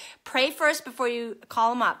 Pray first before you call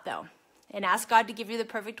them up, though, and ask God to give you the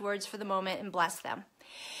perfect words for the moment and bless them.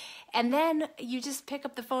 And then you just pick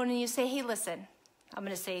up the phone and you say, hey, listen, I'm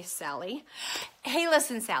going to say Sally. Hey,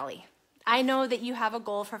 listen, Sally, I know that you have a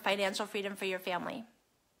goal for financial freedom for your family.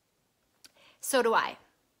 So do I.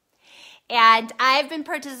 And I've been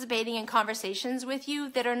participating in conversations with you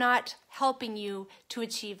that are not helping you to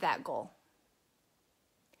achieve that goal.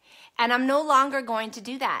 And I'm no longer going to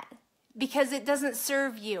do that because it doesn't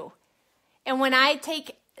serve you. And when I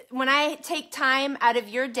take time out of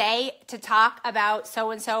your day to talk about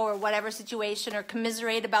so-and-so or whatever situation or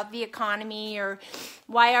commiserate about the economy or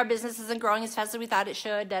why our business isn't growing as fast as we thought it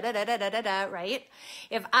should, right?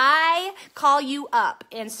 If I call you up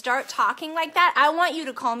and start talking like that, I want you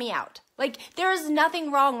to call me out. Like, there is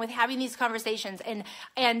nothing wrong with having these conversations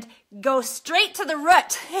and go straight to the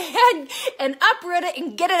root and uproot it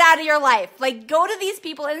and get it out of your life. Like, go to these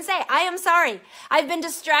people and say, I am sorry. I've been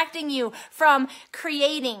distracting you from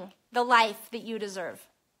creating the life that you deserve.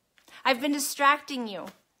 I've been distracting you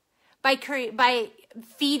by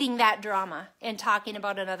feeding that drama and talking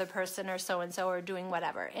about another person or so-and-so or doing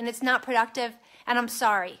whatever. And it's not productive, and I'm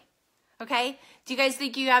sorry. Okay? Do you guys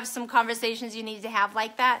think you have some conversations you need to have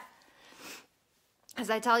like that? Because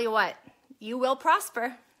I tell you what, you will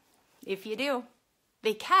prosper if you do.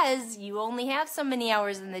 Because you only have so many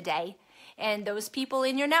hours in the day. And those people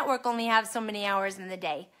in your network only have so many hours in the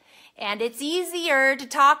day. And it's easier to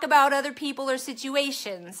talk about other people or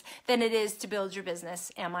situations than it is to build your business.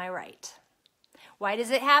 Am I right? Why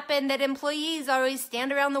does it happen that employees always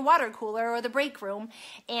stand around the water cooler or the break room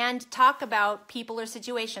and talk about people or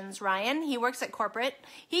situations? Ryan, he works at corporate.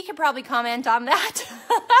 He could probably comment on that.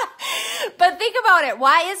 But think about it.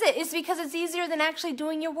 Why is it? It's because it's easier than actually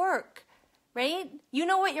doing your work, right? You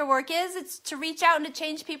know what your work is. It's to reach out and to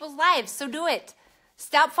change people's lives. So do it.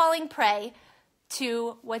 Stop falling prey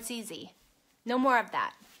to what's easy. No more of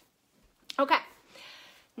that. Okay.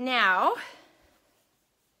 Now,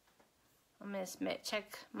 I'm going to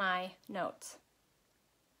check my notes.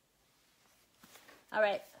 All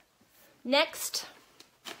right. Next,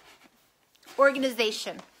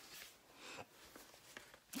 organization.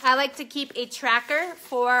 I like to keep a tracker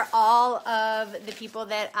for all of the people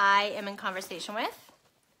that I am in conversation with.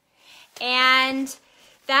 And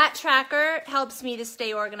that tracker helps me to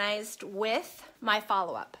stay organized with my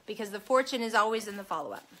follow-up because the fortune is always in the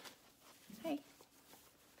follow-up. Hey,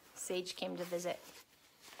 Sage came to visit.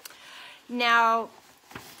 Now,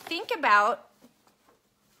 think about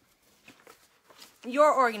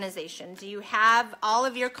your organization. Do you have all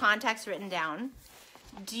of your contacts written down?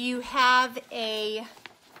 Do you have a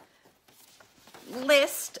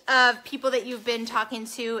list of people that you've been talking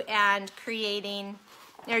to and creating,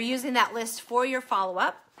 or using that list for your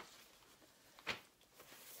follow-up?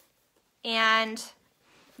 And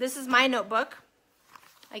this is my notebook.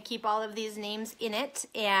 I keep all of these names in it,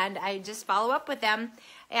 and I just follow up with them.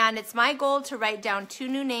 And it's my goal to write down 2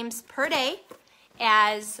 new names per day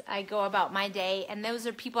as I go about my day. And those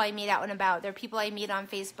are people I meet out and about. They're people I meet on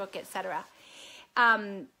Facebook, etc.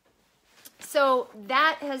 So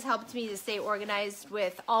that has helped me to stay organized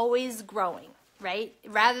with always growing, right?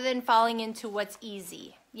 Rather than falling into what's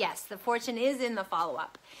easy. Yes, the fortune is in the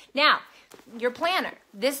follow-up. Now, your planner.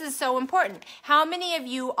 This is so important. How many of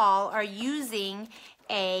you all are using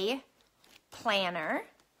a planner,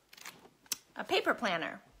 a paper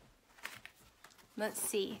planner? Let's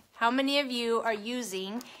see. How many of you are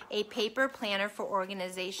using a paper planner for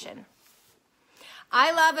organization?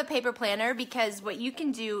 I love a paper planner because what you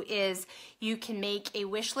can do is you can make a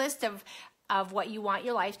wish list of what you want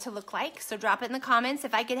your life to look like. So drop it in the comments.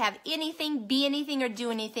 If I could have anything, be anything, or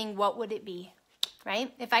do anything, what would it be?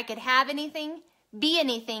 Right? If I could have anything, be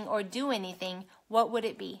anything, or do anything, what would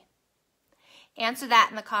it be? Answer that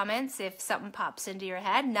in the comments if something pops into your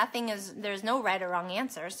head. There's no right or wrong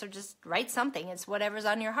answer, so just write something. It's whatever's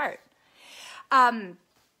on your heart. Then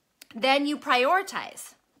you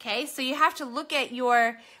prioritize, okay? So you have to look at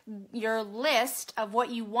your list of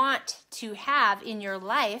what you want to have in your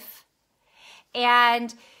life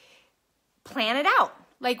and plan it out.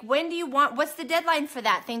 Like, when do you want, what's the deadline for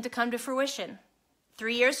that thing to come to fruition?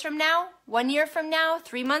 3 years from now? 1 year from now?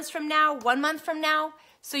 3 months from now? 1 month from now?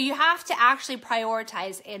 So you have to actually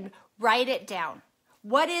prioritize and write it down.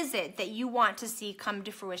 What is it that you want to see come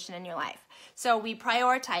to fruition in your life? So we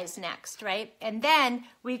prioritize next, right? And then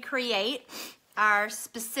we create our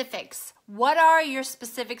specifics. What are your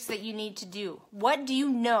specifics that you need to do? What do you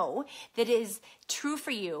know that is true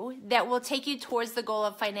for you that will take you towards the goal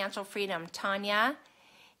of financial freedom? Tanya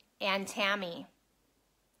and Tammy,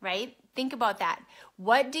 right? Think about that.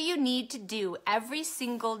 What do you need to do every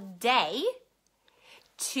single day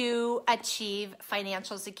to achieve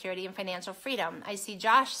financial security and financial freedom? I see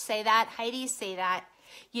Josh say that. Heidi say that.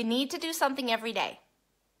 You need to do something every day.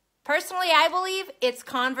 Personally, I believe it's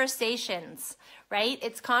conversations, right?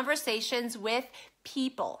 It's conversations with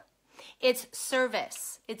people. It's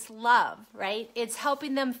service. It's love, right? It's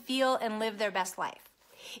helping them feel and live their best life.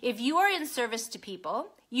 If you are in service to people,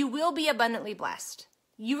 you will be abundantly blessed.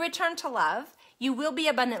 You return to love, you will be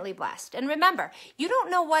abundantly blessed. And remember, you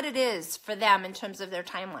don't know what it is for them in terms of their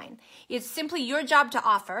timeline. It's simply your job to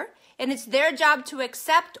offer, and it's their job to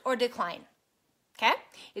accept or decline. Okay?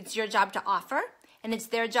 It's your job to offer, and it's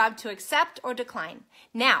their job to accept or decline.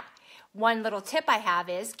 Now, one little tip I have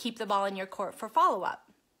is keep the ball in your court for follow-up,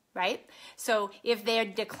 right? So if they're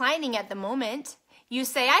declining at the moment, You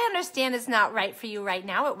say, I understand it's not right for you right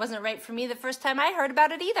now. It wasn't right for me the first time I heard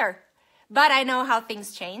about it either. But I know how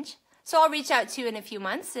things change. So I'll reach out to you in a few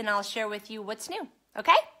months and I'll share with you what's new.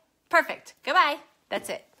 Okay? Perfect. Goodbye. That's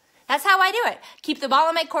it. That's how I do it. Keep the ball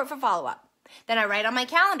in my court for follow-up. Then I write on my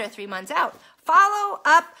calendar 3 months out. Follow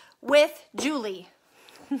up with Julie.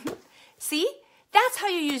 See? That's how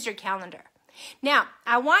you use your calendar. Now,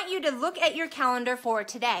 I want you to look at your calendar for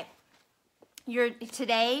today.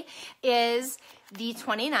 Today is the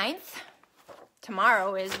 29th.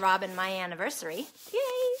 Tomorrow is Rob and my anniversary.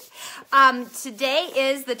 Yay! Today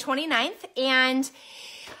is the 29th, and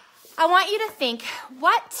I want you to think,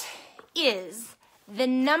 what is the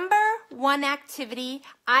number one activity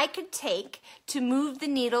I could take to move the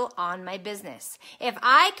needle on my business? If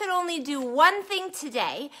I could only do one thing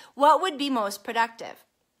today, what would be most productive?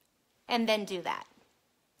 And then do that.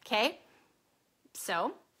 Okay?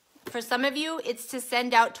 So, for some of you, it's to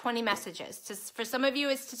send out 20 messages. For some of you,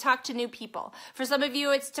 it's to talk to new people. For some of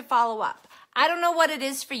you, it's to follow up. I don't know what it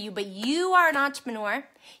is for you, but you are an entrepreneur.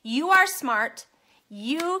 You are smart.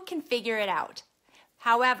 You can figure it out.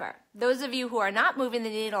 However, those of you who are not moving the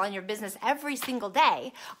needle on your business every single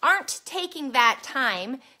day aren't taking that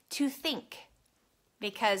time to think.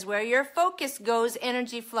 Because where your focus goes,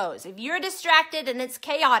 energy flows. If you're distracted and it's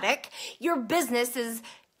chaotic, your business is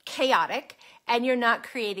chaotic and you're not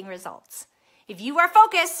creating results. If you are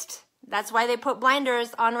focused, that's why they put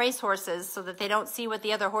blinders on racehorses so that they don't see what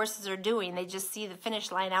the other horses are doing. They just see the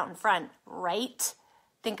finish line out in front, right?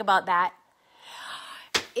 Think about that.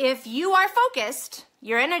 If you are focused,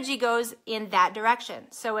 your energy goes in that direction.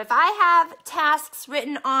 So if I have tasks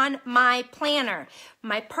written on my planner,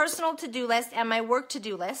 my personal to-do list and my work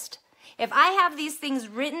to-do list, if I have these things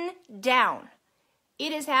written down,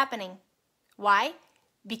 it is happening. Why?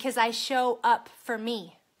 Because I show up for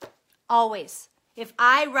me, always. If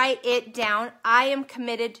I write it down, I am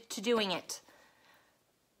committed to doing it.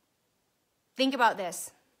 Think about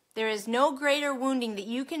this. There is no greater wounding that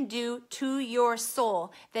you can do to your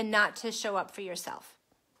soul than not to show up for yourself.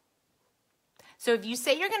 So if you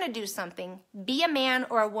say you're going to do something, be a man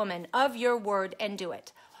or a woman of your word and do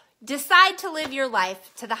it. Decide to live your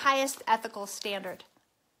life to the highest ethical standard,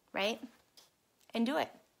 right? And do it.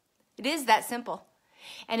 It is that simple.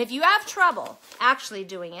 And if you have trouble actually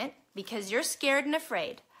doing it because you're scared and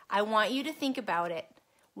afraid, I want you to think about it.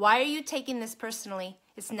 Why are you taking this personally?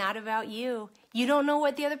 It's not about you. You don't know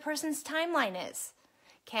what the other person's timeline is.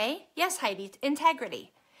 Okay? Yes, Heidi,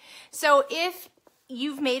 integrity. So if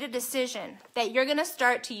you've made a decision that you're going to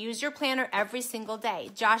start to use your planner every single day.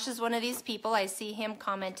 Josh is one of these people. I see him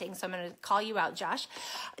commenting, so I'm going to call you out, Josh.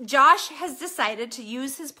 Josh has decided to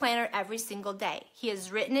use his planner every single day. He has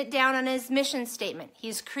written it down on his mission statement.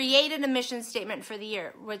 He's created a mission statement for the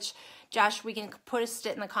year, which, Josh, we can post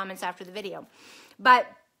it in the comments after the video. But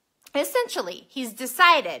essentially, he's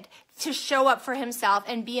decided to show up for himself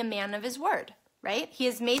and be a man of his word, right? He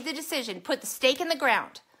has made the decision, put the stake in the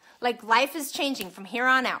ground. Like life is changing from here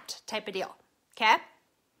on out type of deal, okay?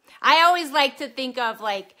 I always like to think of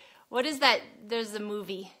like, what is that? There's a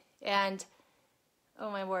movie and,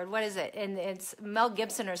 oh my word, what is it? And it's Mel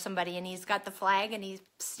Gibson or somebody and he's got the flag and he's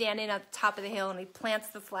standing at the top of the hill and he plants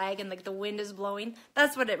the flag and like the wind is blowing.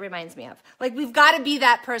 That's what it reminds me of. Like we've got to be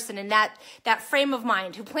that person in that frame of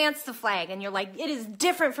mind who plants the flag and you're like, it is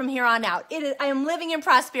different from here on out. I am living in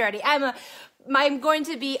prosperity. I'm going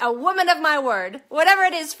to be a woman of my word, whatever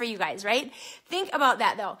it is for you guys, right? Think about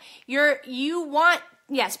that though.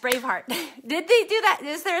 Yes, Braveheart. Did they do that?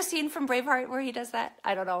 Is there a scene from Braveheart where he does that?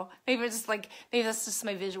 I don't know. Maybe that's just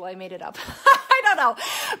my visual. I made it up. I don't know.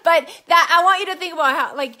 But I want you to think about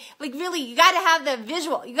how, like really, you got to have the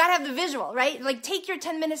visual. You got to have the visual, right? Like take your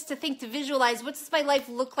 10 minutes to think, to visualize, what does my life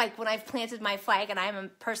look like when I've planted my flag and I'm a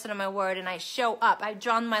person of my word and I show up. I've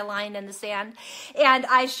drawn my line in the sand and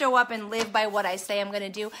I show up and live by what I say I'm going to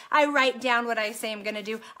do. I write down what I say I'm going to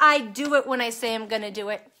do. I do it when I say I'm going to do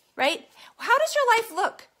it. Right? How does your life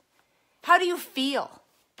look? How do you feel?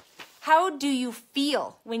 How do you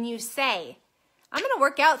feel when you say, I'm going to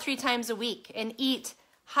work out 3 times a week and eat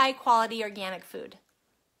high quality organic food.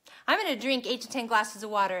 I'm going to drink 8 to 10 glasses of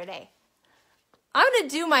water a day. I'm going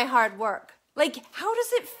to do my hard work. Like, how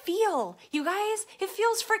does it feel? You guys, it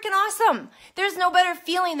feels freaking awesome. There's no better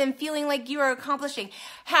feeling than feeling like you are accomplishing.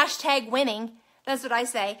 Hashtag winning. That's what I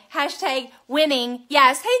say. Hashtag winning.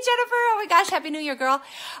 Yes. Hey, Jennifer. Oh my gosh. Happy New Year, girl.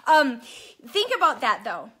 Think about that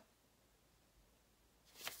though.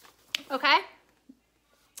 Okay.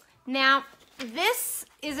 Now, this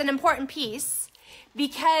is an important piece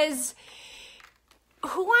because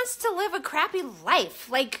who wants to live a crappy life?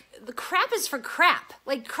 Like, the crap is for crap.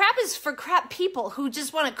 Like, crap is for crap people who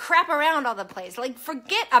just want to crap around all the place. Like,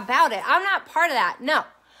 forget about it. I'm not part of that. No.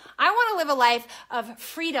 I want to live a life of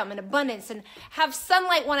freedom and abundance and have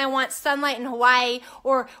sunlight when I want sunlight in Hawaii,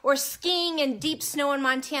 or skiing in deep snow in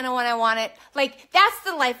Montana when I want it. Like, that's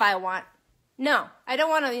the life I want. No, I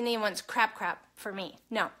don't want anyone's crap for me.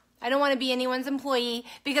 No, I don't want to be anyone's employee,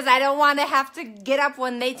 because I don't want to have to get up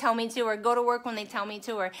when they tell me to, or go to work when they tell me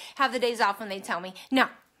to, or have the days off when they tell me. No,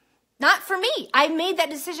 not for me. I made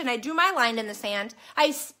that decision. I drew my line in the sand.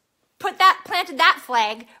 I planted that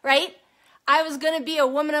flag, right? I was going to be a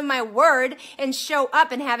woman of my word and show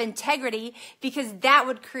up and have integrity, because that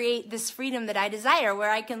would create this freedom that I desire, where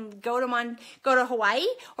I can go to Hawaii,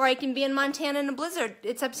 or I can be in Montana in a blizzard.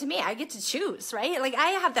 It's up to me. I get to choose, right? Like, I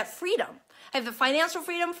have that freedom. I have the financial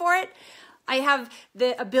freedom for it. I have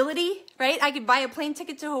the ability, right? I could buy a plane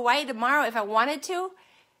ticket to Hawaii tomorrow if I wanted to.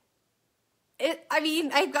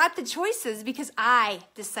 I got the choices because I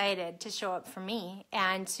decided to show up for me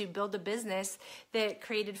and to build a business that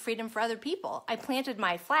created freedom for other people. I planted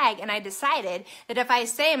my flag, and I decided that if I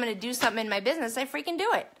say I'm going to do something in my business, I freaking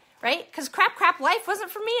do it, right? Because crap life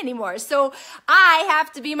wasn't for me anymore. So I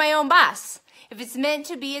have to be my own boss. If it's meant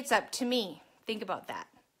to be, it's up to me. Think about that.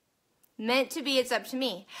 Meant to be, it's up to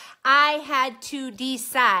me. I had to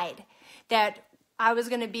decide that I was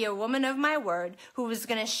going to be a woman of my word who was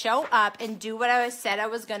going to show up and do what I said I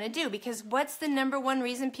was going to do. Because what's the number one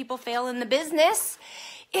reason people fail in the business?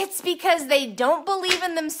 It's because they don't believe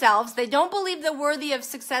in themselves. They don't believe they're worthy of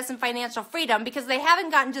success and financial freedom, because they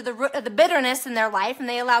haven't gotten to the root of the bitterness in their life, and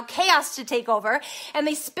they allow chaos to take over, and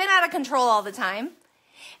they spin out of control all the time.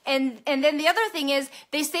 And then the other thing is,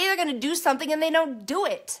 they say they're going to do something and they don't do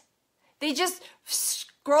it. They just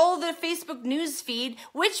scroll the Facebook news feed,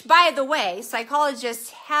 which, by the way,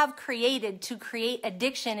 psychologists have created to create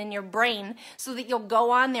addiction in your brain so that you'll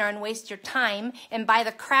go on there and waste your time and buy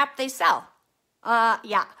the crap they sell.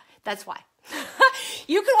 Yeah, that's why.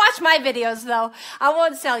 You can watch my videos, though. I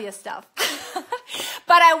won't sell you stuff.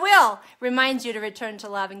 But I will remind you to return to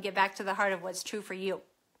love and get back to the heart of what's true for you.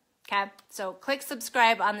 Okay? So click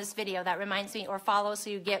subscribe on this video. That reminds me, or follow so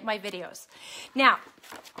you get my videos. Now,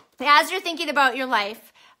 as you're thinking about your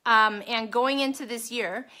life and going into this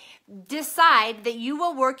year, decide that you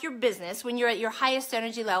will work your business when you're at your highest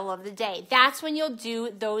energy level of the day. That's when you'll do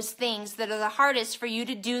those things that are the hardest for you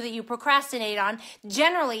to do, that you procrastinate on.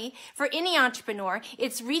 Generally, for any entrepreneur,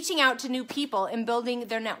 it's reaching out to new people and building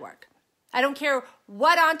their network. I don't care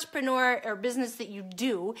what entrepreneur or business that you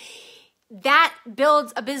do, that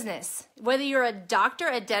builds a business. Whether you're a doctor,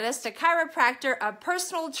 a dentist, a chiropractor, a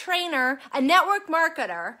personal trainer, a network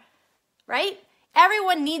marketer, right?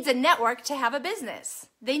 Everyone needs a network to have a business.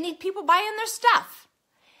 They need people buying their stuff.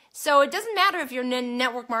 So it doesn't matter if you're in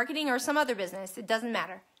network marketing or some other business. It doesn't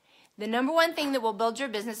matter. The number one thing that will build your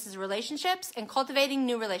business is relationships and cultivating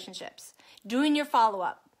new relationships. Doing your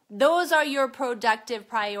follow-up. Those are your productive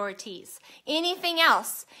priorities. Anything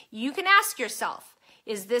else, you can ask yourself,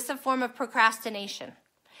 is this a form of procrastination?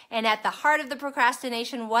 And at the heart of the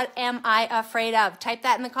procrastination, what am I afraid of? Type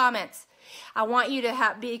that in the comments. I want you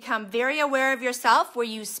to become very aware of yourself, where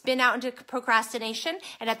you spin out into procrastination.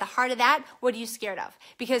 And at the heart of that, what are you scared of?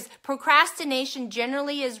 Because procrastination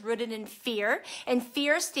generally is rooted in fear. And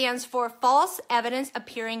fear stands for false evidence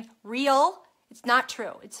appearing real. It's not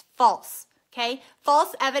true. It's false. Okay?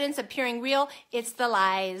 False evidence appearing real. It's the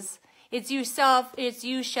lies. It's you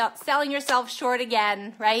selling yourself short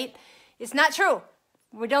again, right? It's not true.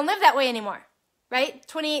 We don't live that way anymore, right?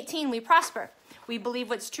 2018, we prosper. We believe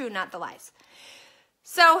what's true, not the lies.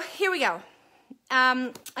 So here we go.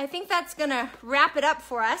 I think that's going to wrap it up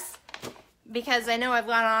for us, because I know I've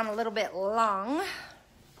gone on a little bit long.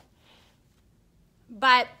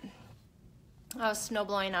 But, snow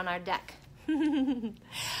blowing on our deck.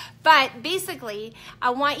 But basically, I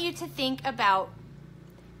want you to think about,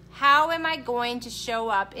 how am I going to show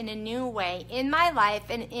up in a new way in my life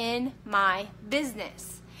and in my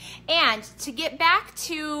business? And to get back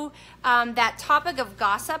to that topic of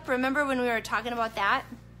gossip, remember when we were talking about that?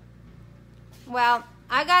 Well,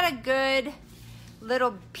 I got a good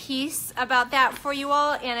little piece about that for you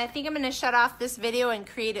all, and I think I'm going to shut off this video and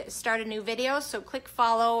start a new video. So click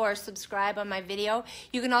follow or subscribe on my video.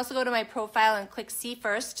 You can also go to my profile and click see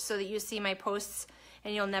first, so that you see my posts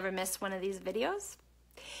and you'll never miss one of these videos.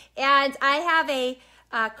 And I have a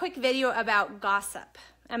quick video about gossip.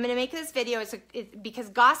 I'm going to make this video because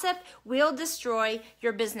gossip will destroy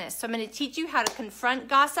your business. So I'm going to teach you how to confront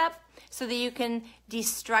gossip so that you can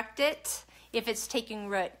destruct it if it's taking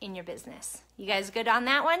root in your business. You guys good on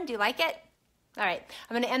that one? Do you like it? All right,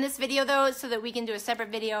 I'm going to end this video though so that we can do a separate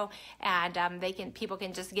video and people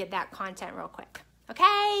can just get that content real quick.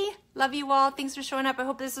 Okay, love you all. Thanks for showing up. I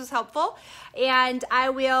hope this was helpful. And I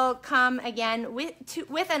will come again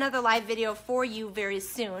with another live video for you very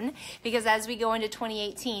soon, because as we go into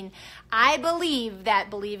 2018, I believe that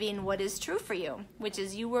believing what is true for you, which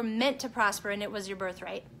is you were meant to prosper and it was your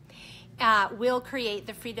birthright, will create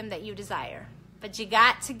the freedom that you desire. But you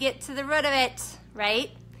got to get to the root of it,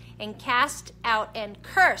 right? And cast out and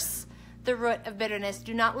curse the root of bitterness.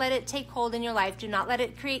 Do not let it take hold in your life. Do not let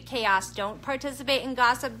it create chaos. Don't participate in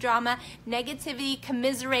gossip, drama, negativity,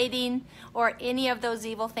 commiserating, or any of those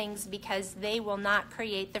evil things, because they will not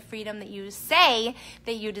create the freedom that you say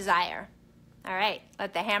that you desire. All right,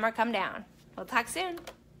 let the hammer come down. We'll talk soon.